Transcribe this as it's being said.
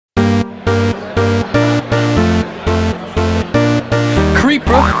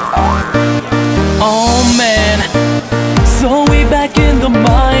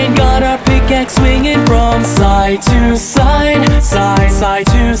TX swinging from side to side, side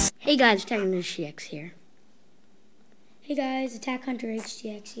to side. Hey guys, Attack Hunter HTX here. Hey guys, Attack Hunter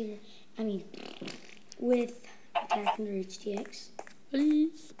HTX here. With Attack Hunter HTX.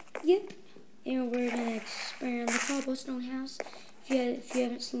 Please. Yep. And we're gonna experiment on the cobblestone house. If you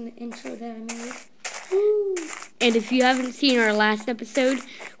haven't seen the intro that I made. Woo. And if you haven't seen our last episode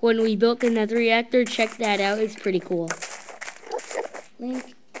when we built the nether reactor, check that out. It's pretty cool.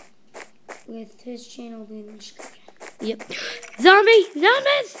 Link with his channel will be in the description. Yep. Zombies!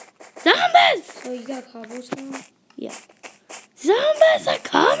 So you got cobblestone? Yep. Zombies are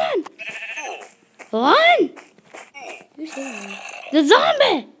coming! Run! Who's there? The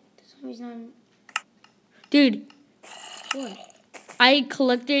zombie! The zombie's not. Dude. What? I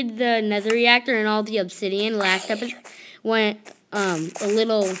collected the nether reactor and all the obsidian last episode. Went a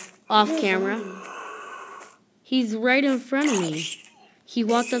little off camera. He's right in front of me. He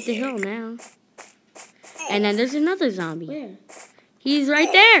walked up the hill now. And then there's another zombie. Where? He's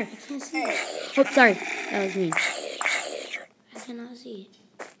right there. I can't see it. Oh, sorry. That was me. I cannot see it.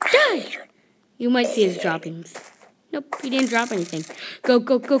 Die! You might see his droppings. Nope, he didn't drop anything. Go,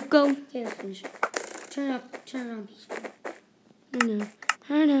 go, go, go. Okay, let's finish it. Turn it on peaceful.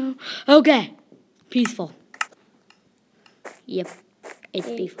 I know. Okay. Peaceful. Yep. It's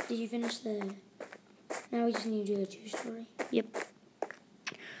Hey, peaceful. did you finish the... Now we just need to do a 2-story. Yep.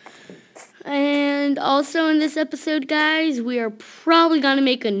 And also in this episode, guys, we are probably going to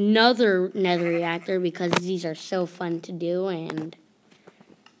make another nether reactor because these are so fun to do. And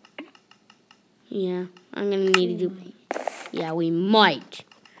yeah, I'm going to need to do... Yeah, we might.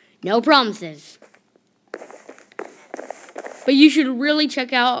 No promises. But you should really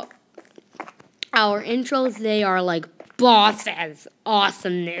check out our intros. They are like bosses.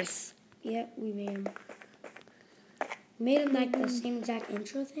 Awesomeness. Yep, we made them. We made them like the same exact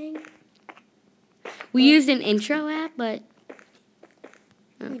intro thing. We used an intro app, but...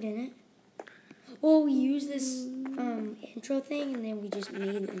 We didn't. Well, we used this intro thing, and then we just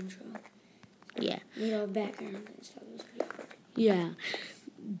made the intro. Yeah. Made all the background and stuff. It was pretty hard. Yeah.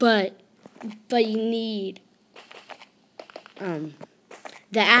 But you need...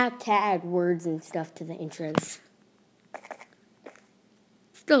 the app to add words and stuff to the intros.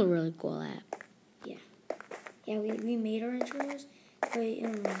 Still a really cool app. Yeah. Yeah, we made our intros, but we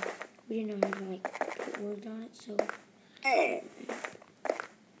didn't know how to like put words on it, so. And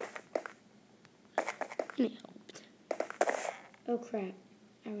it helped. Oh crap!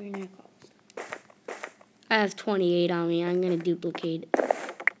 I ran out of calls. I have 28 on me. I'm gonna duplicate it.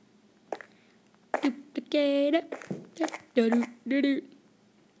 Duplicate it.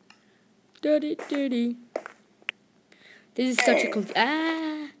 This is such a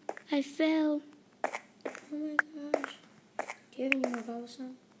I fell. Oh my gosh! Do you have any more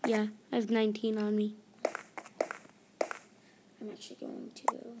cobblestone? Yeah, I have 19 on me. I'm actually going to.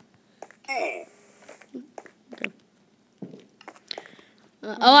 Okay.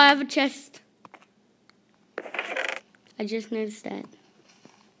 Oh, I have a chest. I just noticed that.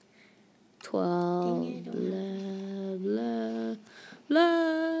 12. Blah, blah,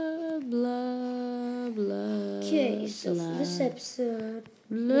 blah, blah, blah. Okay, so for this episode,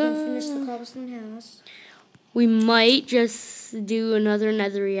 we're gonna finish the cobblestone house. We might just do another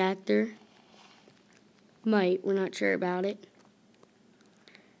nether reactor. Might. We're not sure about it.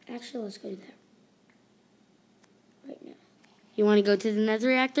 Actually, let's go do that right now. You want to go to the nether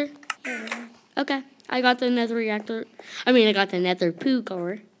reactor? Yeah. Okay. I got the nether reactor. I got the nether poo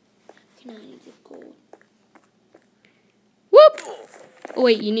core. Can I need the gold? Whoop! Oh,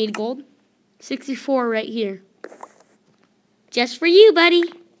 wait, you need gold? 64 right here. Just for you, buddy.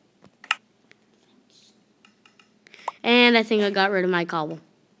 And I think I got rid of my cobble.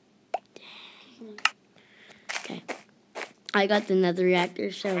 Okay. I got the nether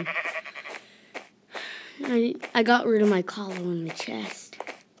reactor, so... I got rid of my cobble in the chest.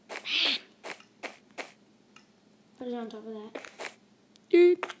 Put it on top of that.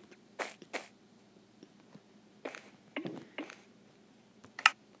 Dude.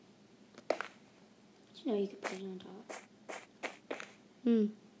 You know you could put it on top.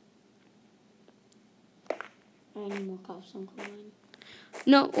 I need more cobblestone coin.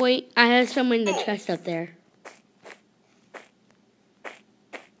 No, wait. I have some in the chest up there.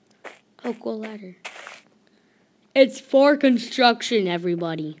 Oh, cool ladder. It's for construction,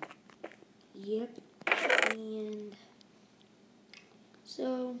 everybody. Yep. And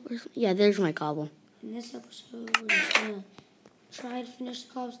so, Yeah, there's my cobble. in this episode, we're just gonna try to finish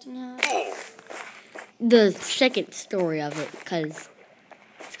the cobblestone house. The second story of it, because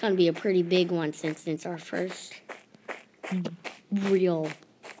it's going to be a pretty big one since it's our first real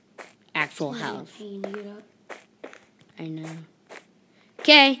full It's gonna house. be a pain to get up. I know.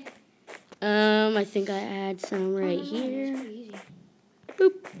 Okay. I think I add some right It's here. pretty easy.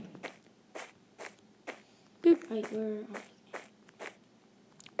 Boop. Boop. Right, we're...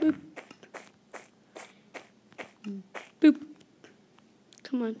 Boop. Boop.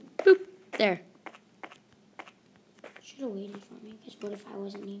 Come on. Boop. There. Should have waited for me, because what if I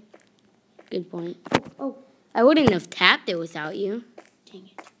wasn't you? Good point. Oh, I wouldn't have tapped it without you. dang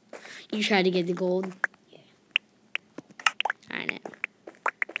it. You tried to get the gold. Yeah. I know.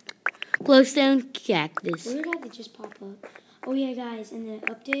 Glowstone cactus. Where did that just pop up? Oh yeah, guys, in the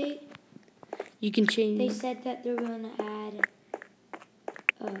update, You can they change said that they're going to add,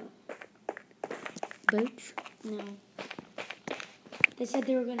 boats. no. They said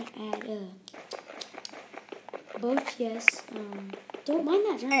they were going to add, boats, yes. Don't mind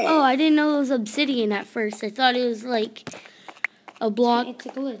that giant. Oh, I didn't know it was obsidian at first. I thought it was like a block. It's a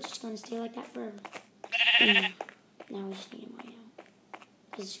glitch. It's going to stay like that forever. Now we just need to mine out.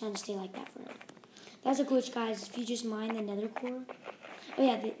 Because it's going to stay like that forever. That's a glitch, guys. If you just mine the nether core. Oh,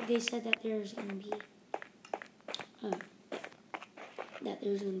 yeah, they said that there's going to be... that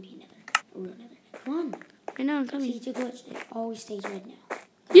there's going to be nether. A real nether. Come on. I know, I'm See, coming. it's a glitch. It always stays red now.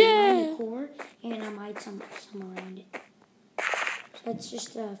 I Yeah. mined the core, and I mined some around it. So it's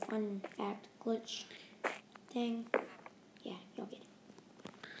just a fun fact glitch thing. Yeah, you'll get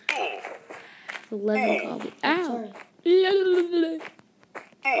it. 11 cobble. Ow. Sorry.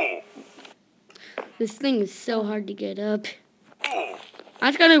 This thing is so hard to get up. I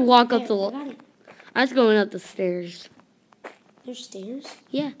just gotta walk up There, I the. got it. I was going up the stairs. There's stairs.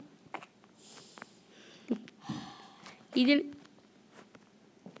 Yeah. You didn't.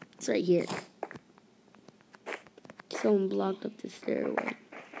 It's right here. Someone blocked up the stairway.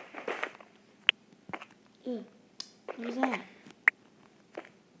 Ugh. What is that?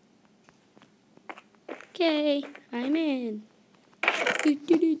 Okay, I'm in. Do,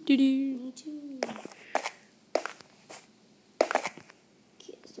 do, do, do, do. Me too.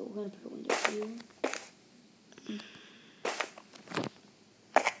 Okay, so we're gonna put a window here.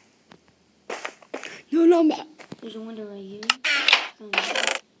 No, no, man. There's a window right here. And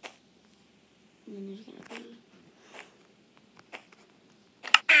then there's gonna be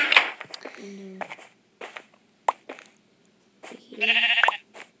window right here.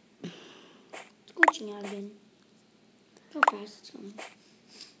 It's glitching out again. Look how fast it's going.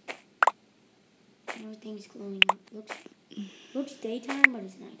 Everything's glowing. Looks daytime, but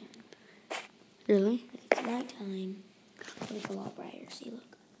it's nighttime. Really? Like it's nighttime, but it's a lot brighter. See,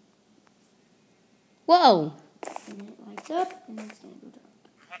 look. Whoa. And then it lights up, and then it's gonna go dark.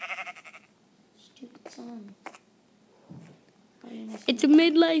 Stupid sun. It's a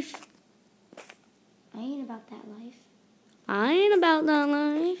midlife. I ain't about that life. I ain't about that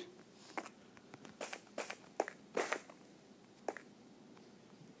life.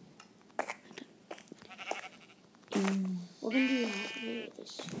 We're gonna do half of it with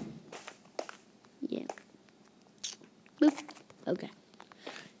this. Yeah. Boop. Okay.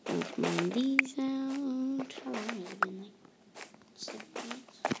 Let's mine these out. How long has it been? Like 7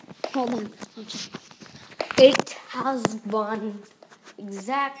 minutes? Hold on. It has been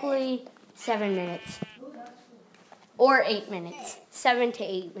exactly 7 minutes. Or 8 minutes. 7 to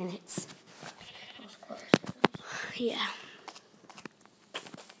 8 minutes. That was close. Yeah.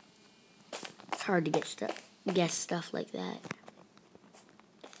 It's hard to guess stuff like that.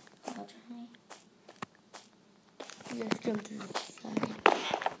 I'll try. Just jump to the side.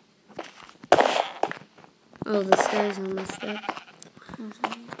 Oh, the stairs are messed up.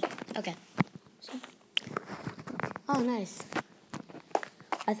 Okay. Oh, nice.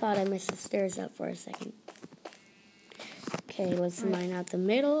 I thought I messed the stairs up for a second. Okay, let's mine out the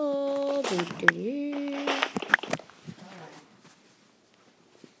middle. Okay.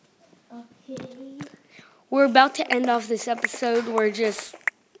 We're about to end off this episode. We're just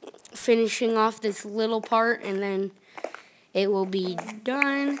finishing off this little part, and then it will be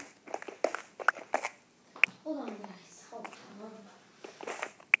done. Hold on, guys. Hold on.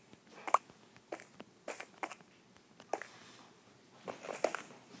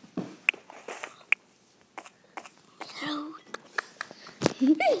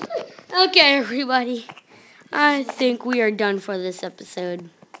 Okay, everybody. I think we are done for this episode.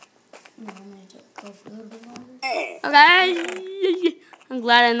 No, I'm gonna go for a little bit longer. Okay. I'm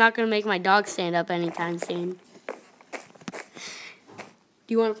glad I'm not going to make my dog stand up anytime soon. Do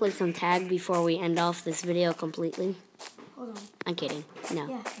you want to play some tag before we end off this video completely? Hold on. I'm kidding. No.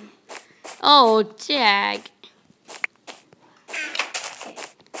 Yeah. Oh, tag.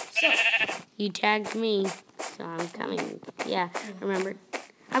 So, You tagged me, so I'm coming. Yeah, remember.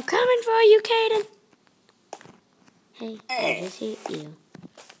 I'm coming for you, Caden. Hey, I just hit you.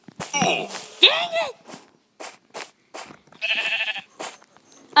 Dang it!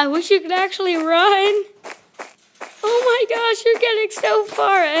 I wish you could actually run. Oh my gosh, you're getting so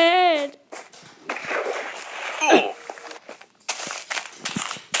far ahead.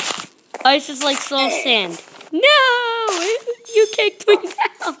 Ice is like slow sand. No! You kicked me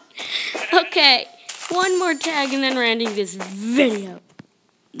down. Okay, one more tag and then we're ending this video.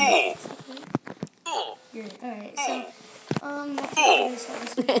 Alright, so, that's it for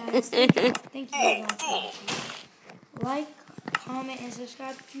this episode, guys. Thank you guys all for watching. Like, comment, and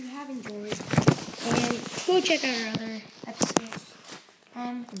subscribe if you have enjoyed. And go check out our other episodes.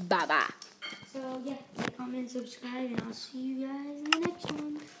 Bye-bye. So, yeah, like, comment, subscribe, and I'll see you guys in the next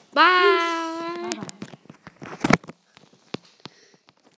one. Bye.